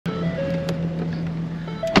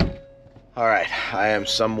All right, I am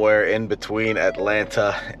somewhere in between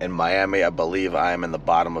Atlanta and Miami. I believe I am in the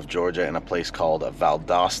bottom of Georgia in a place called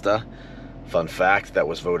Valdosta. Fun fact, that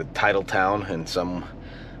was voted Title Town in some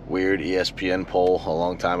weird ESPN poll a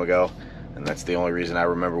long time ago, and that's the only reason I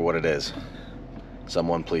remember what it is.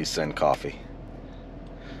 Someone please send coffee.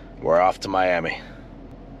 We're off to Miami.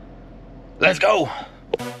 Let's go!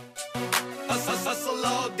 Hustle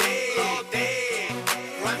all day.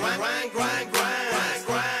 Grind.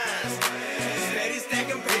 Steady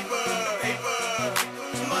stacking paper.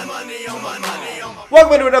 Money on my money.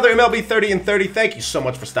 Welcome to another MLB 30 and 30. Thank you so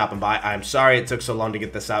much for stopping by. I'm sorry it took so long to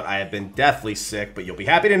get this out. I have been deathly sick, but you'll be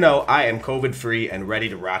happy to know I am COVID-free and ready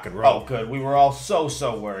to rock and roll. Oh, good. We were all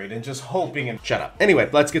so worried and just hoping and... Shut up. Anyway,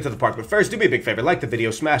 let's get to the park. But first, do me a big favor. Like the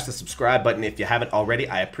video, smash the subscribe button if you haven't already.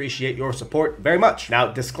 I appreciate your support very much. Now,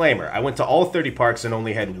 disclaimer. I went to all 30 parks and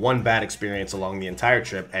only had one bad experience along the entire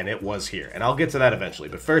trip, and it was here. And I'll get to that eventually.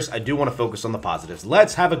 But first, I do want to focus on the positives.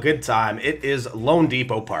 Let's have a good time. It is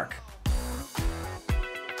loandepot Park.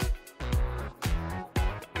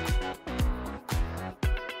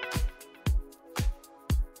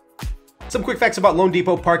 Some quick facts about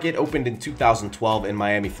loandepot Park. It opened in 2012 in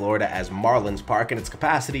Miami, Florida as Marlins Park, and its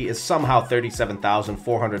capacity is somehow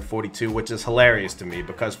 37,442, which is hilarious to me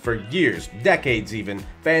because for years, decades even,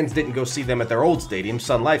 fans didn't go see them at their old stadium,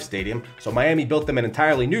 Sun Life Stadium, so Miami built them an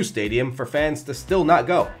entirely new stadium for fans to still not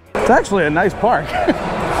go. It's actually a nice park.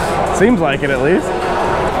 Seems like it at least.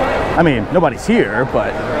 I mean, nobody's here,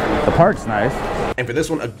 but the park's nice. And for this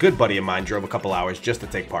one, a good buddy of mine drove a couple hours just to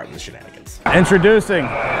take part in the shenanigans. Introducing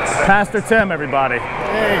Pastor Tim, everybody.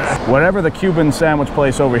 Hey. Whatever the Cuban sandwich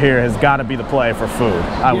place over here has got to be the play for food,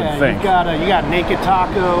 I would think. You got Naked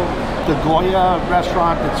Taco, the Goya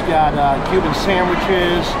restaurant that's got Cuban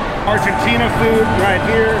sandwiches, Argentina food right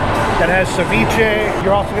here that has ceviche.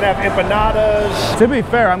 You're also going to have empanadas. To be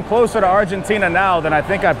fair, I'm closer to Argentina now than I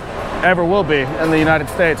think I ever will be in the United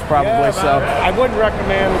States, probably. Yeah, so I wouldn't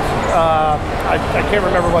recommend. I can't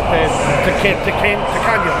remember what they tacaños.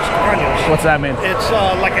 What's that mean? It's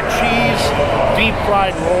like a cheese deep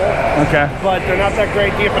fried roll. Okay. But they're not that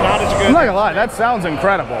great. The empanada's good. I'm not gonna lie, that sounds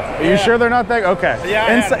incredible. Are you sure they're not that? Okay.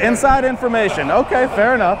 Yeah. Inside information. Okay,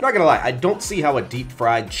 fair enough. Not gonna lie, I don't see how a deep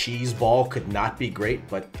fried cheese ball could not be great,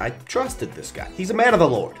 but I trusted this guy. He's a man of the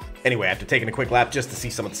Lord. Anyway, after taking a quick lap just to see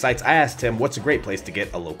some of the sights, I asked him what's a great place to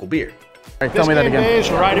get a local beer. Right, tell me that again.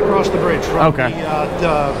 Is right across the bridge from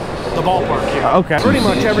the ballpark here. Okay. Pretty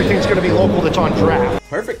much everything's going to be local that's on draft.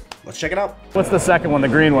 Perfect. Let's check it out. What's the second one, the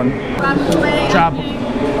green one?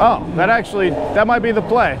 Oh, that might be the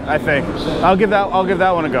play, I think. I'll give that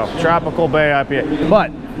one a go. Tropical Bay IPA.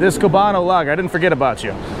 But this Cubano lager, I didn't forget about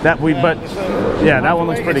you. That one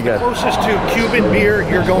looks pretty good. Closest to Cuban beer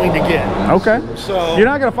you're going to get. Okay. So you're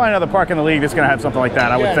not going to find another park in the league that's going to have something like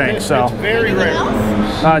that, I would think. It's very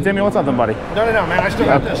rare. Tim, you want something, buddy? No, man. I still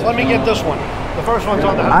got this. Let me get this one. The first one's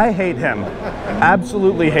on the house. I hate him.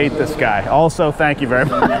 Absolutely hate this guy. Also, thank you very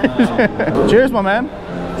much. Cheers, my man.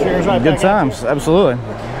 Cheers. Right Good times. Absolutely.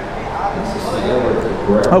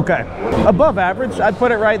 Okay. Above average. I'd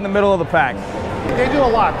put it right in the middle of the pack. They do a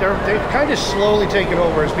lot. They've kind of slowly taken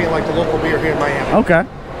over as being like the local beer here in Miami. Okay.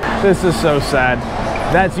 This is so sad.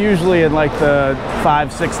 That's usually in like the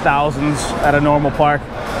 5,000–6,000s at a normal park.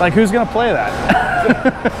 Like, who's gonna play that?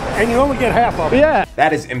 And you only get half of it. Yeah.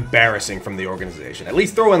 That is embarrassing from the organization. At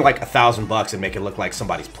least throw in like $1,000 and make it look like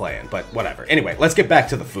somebody's playing, but whatever. Anyway, let's get back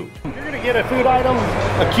to the food. If you're gonna get a food item,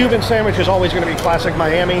 a Cuban sandwich is always gonna be classic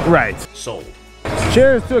Miami. Right. Sold.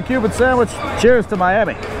 Cheers to a Cuban sandwich. Cheers to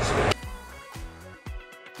Miami.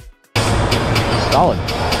 Solid.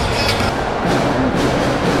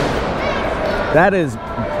 That is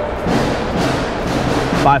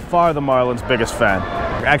by far the Marlins' biggest fan.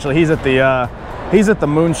 Actually, he's at the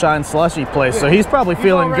Moonshine Slushy place, so he's probably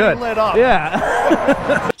feeling good. Lit up.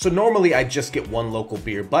 Yeah. So normally I just get one local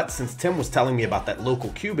beer, but since Tim was telling me about that local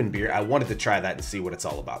Cuban beer, I wanted to try that and see what it's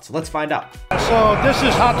all about. So let's find out. So this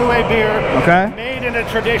is Hathaway beer. Okay. Made in a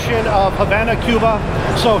tradition of Havana, Cuba.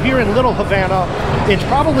 So here in Little Havana, it's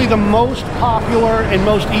probably the most popular and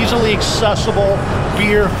most easily accessible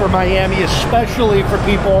beer for Miami, especially for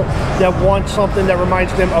people that want something that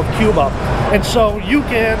reminds them of Cuba. And so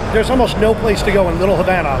there's almost no place to go in Little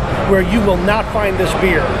Havana where you will not find this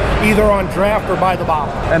beer, either on draft or by the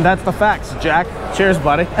bottle. And that's the facts, Jack. Cheers,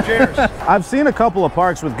 buddy. Cheers. I've seen a couple of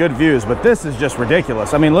parks with good views, but this is just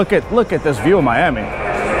ridiculous. I mean, look at this view of Miami.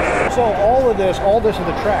 So all this is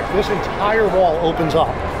the track. This entire wall opens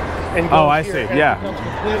up. And goes I here, see. and Yeah. it becomes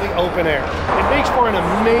completely open air. It makes for an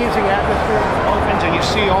amazing atmosphere. It opens and you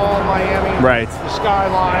see all Miami. Right. The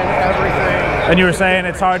skyline, everything. And you were saying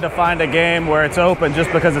it's hard to find a game where it's open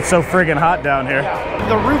just because it's so friggin' hot down here. Yeah.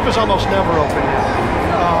 The roof is almost never open.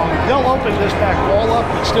 They'll open this back wall up,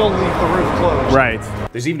 but still leave the roof closed. Right.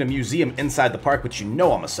 There's even a museum inside the park, which you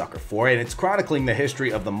know I'm a sucker for, and it's chronicling the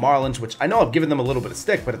history of the Marlins, which I know I've given them a little bit of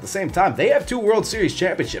stick, but at the same time, they have 2 World Series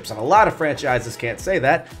championships, and a lot of franchises can't say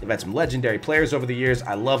that. They've had some legendary players over the years.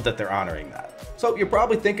 I love that they're honoring that. So you're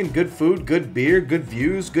probably thinking good food, good beer, good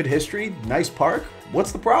views, good history, nice park.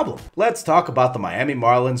 What's the problem? Let's talk about the Miami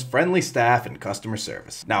Marlins' friendly staff and customer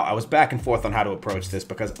service. Now, I was back and forth on how to approach this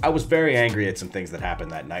because I was very angry at some things that happened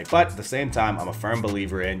that night, but at the same time, I'm a firm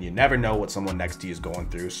believer in you never know what someone next to you is going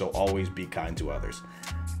through, so always be kind to others.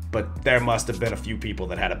 But there must have been a few people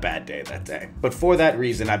that had a bad day that day. But for that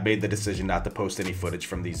reason, I've made the decision not to post any footage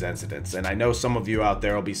from these incidents. And I know some of you out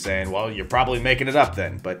there will be saying, well, you're probably making it up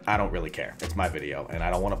then, but I don't really care. It's my video, and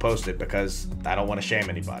I don't want to post it because I don't want to shame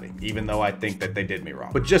anybody, even though I think that they did me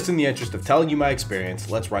wrong. But just in the interest of telling you my experience,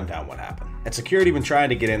 let's run down what happened. At security, when trying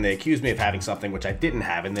to get in, they accused me of having something which I didn't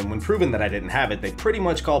have, and then when proven that I didn't have it, they pretty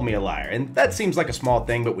much called me a liar. And that seems like a small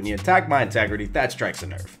thing, but when you attack my integrity, that strikes a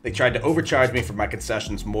nerve. They tried to overcharge me for my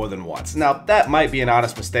concessions more than once. Now, that might be an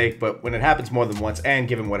honest mistake, but when it happens more than once, and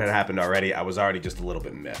given what had happened already, I was already just a little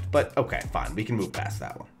bit miffed. But okay, fine, we can move past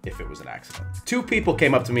that one, if it was an accident. 2 people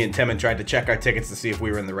came up to me and Tim and tried to check our tickets to see if we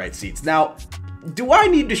were in the right seats. Now, do I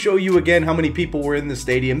need to show you again how many people were in the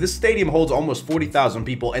stadium? This stadium holds almost 40,000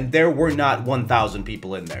 people, and there were not 1,000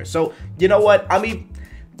 people in there. So, you know what? I mean,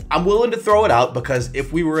 I'm willing to throw it out because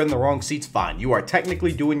if we were in the wrong seats, fine. You are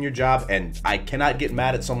technically doing your job, and I cannot get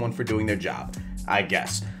mad at someone for doing their job, I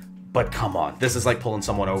guess. But come on, this is like pulling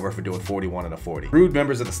someone over for doing 41 and a 40. Rude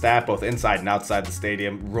members of the staff, both inside and outside the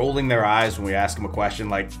stadium, rolling their eyes when we ask them a question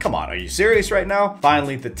like, come on, are you serious right now?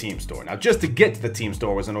 Finally, the team store. Now, just to get to the team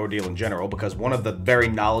store was an ordeal in general because one of the very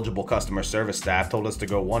knowledgeable customer service staff told us to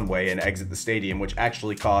go one way and exit the stadium, which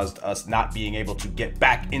actually caused us not being able to get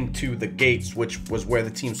back into the gates, which was where the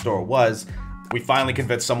team store was. We finally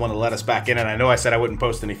convinced someone to let us back in, and I know I said I wouldn't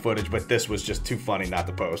post any footage, but this was just too funny not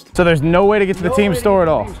to post. So there's no way to get to the team store at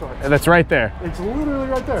all? That's right there. It's literally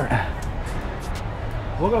right there.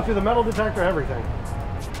 We'll go through the metal detector, everything.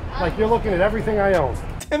 Like you're looking at everything I own.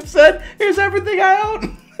 Tim said, here's everything I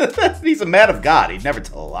own. He's a man of God. He'd never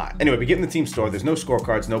tell a lie. Anyway, we get in the team store. There's no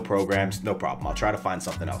scorecards, no programs, no problem. I'll try to find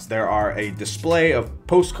something else. There are a display of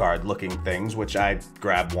postcard-looking things, which I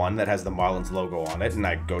grab one that has the Marlins logo on it, and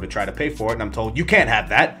I go to try to pay for it, and I'm told, you can't have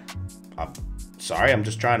that. I'm sorry, I'm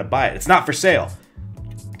just trying to buy it. It's not for sale.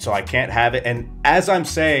 So I can't have it. And as I'm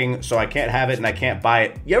saying, so I can't have it and I can't buy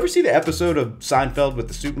it, you ever see the episode of Seinfeld with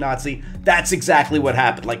the soup Nazi? That's exactly what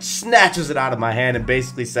happened. Like, snatches it out of my hand and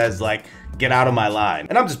basically says, like, get out of my line.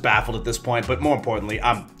 And I'm just baffled at this point, but more importantly,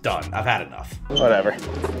 I'm done. I've had enough. Whatever.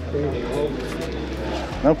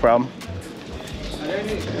 No problem.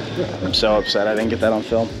 I'm so upset I didn't get that on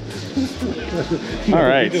film. All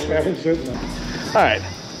right. All right.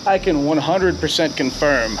 I can 100%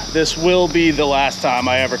 confirm this will be the last time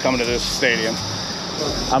I ever come to this stadium.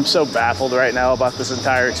 I'm so baffled right now about this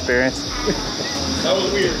entire experience. That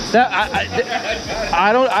was weird.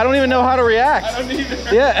 I don't even know how to react. I don't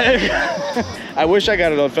either. Yeah. I wish I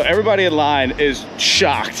got it on film. Everybody in line is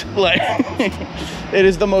shocked. Like, it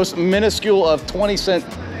is the most minuscule of 20-cent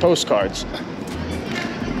postcards.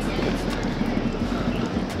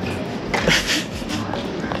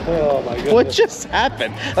 Oh my goodness. What just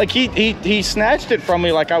happened? Like he snatched it from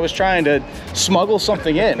me like I was trying to smuggle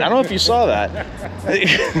something in. I don't know if you saw that.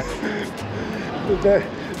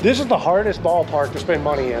 This is the hardest ballpark to spend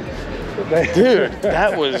money in. Dude,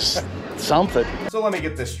 that was something. So let me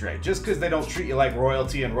get this straight. Just because they don't treat you like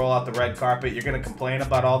royalty and roll out the red carpet, you're going to complain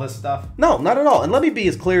about all this stuff? No, not at all. And let me be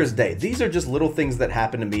as clear as day. These are just little things that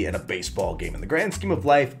happen to me at a baseball game. In the grand scheme of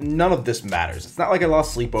life, none of this matters. It's not like I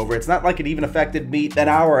lost sleep over. It's not like it even affected me an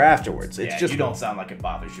hour afterwards. It's just, you don't sound like it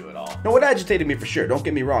bothers you at all. No, it agitated me for sure. Don't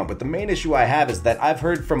get me wrong. But the main issue I have is that I've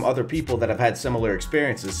heard from other people that have had similar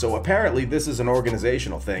experiences. So apparently this is an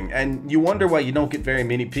organizational thing. And you wonder why you don't get very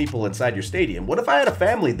many people inside your stadium. What if I had a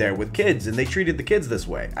family there with kids and they treated the kids this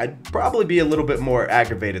way? I'd probably be a little bit more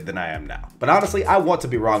aggravated than I am now. But honestly, I want to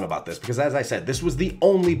be wrong about this because, as I said, this was the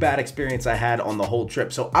only bad experience I had on the whole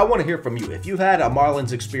trip. So I want to hear from you. If you've had a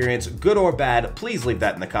Marlins experience, good or bad, please leave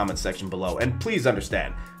that in the comments section below. And please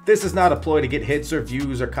understand, this is not a ploy to get hits or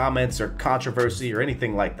views or comments or controversy or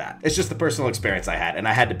anything like that. It's just the personal experience I had, and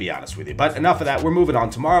I had to be honest with you. But enough of that, we're moving on.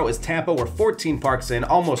 Tomorrow is Tampa. We're 14 parks in,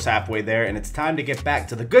 almost halfway there, and it's time to get back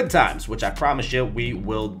to the good times, which I promise you we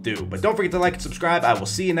will do. But don't forget to like and subscribe. I will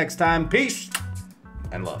see you next time. Peace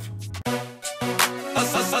and love.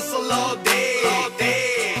 Hustle all day.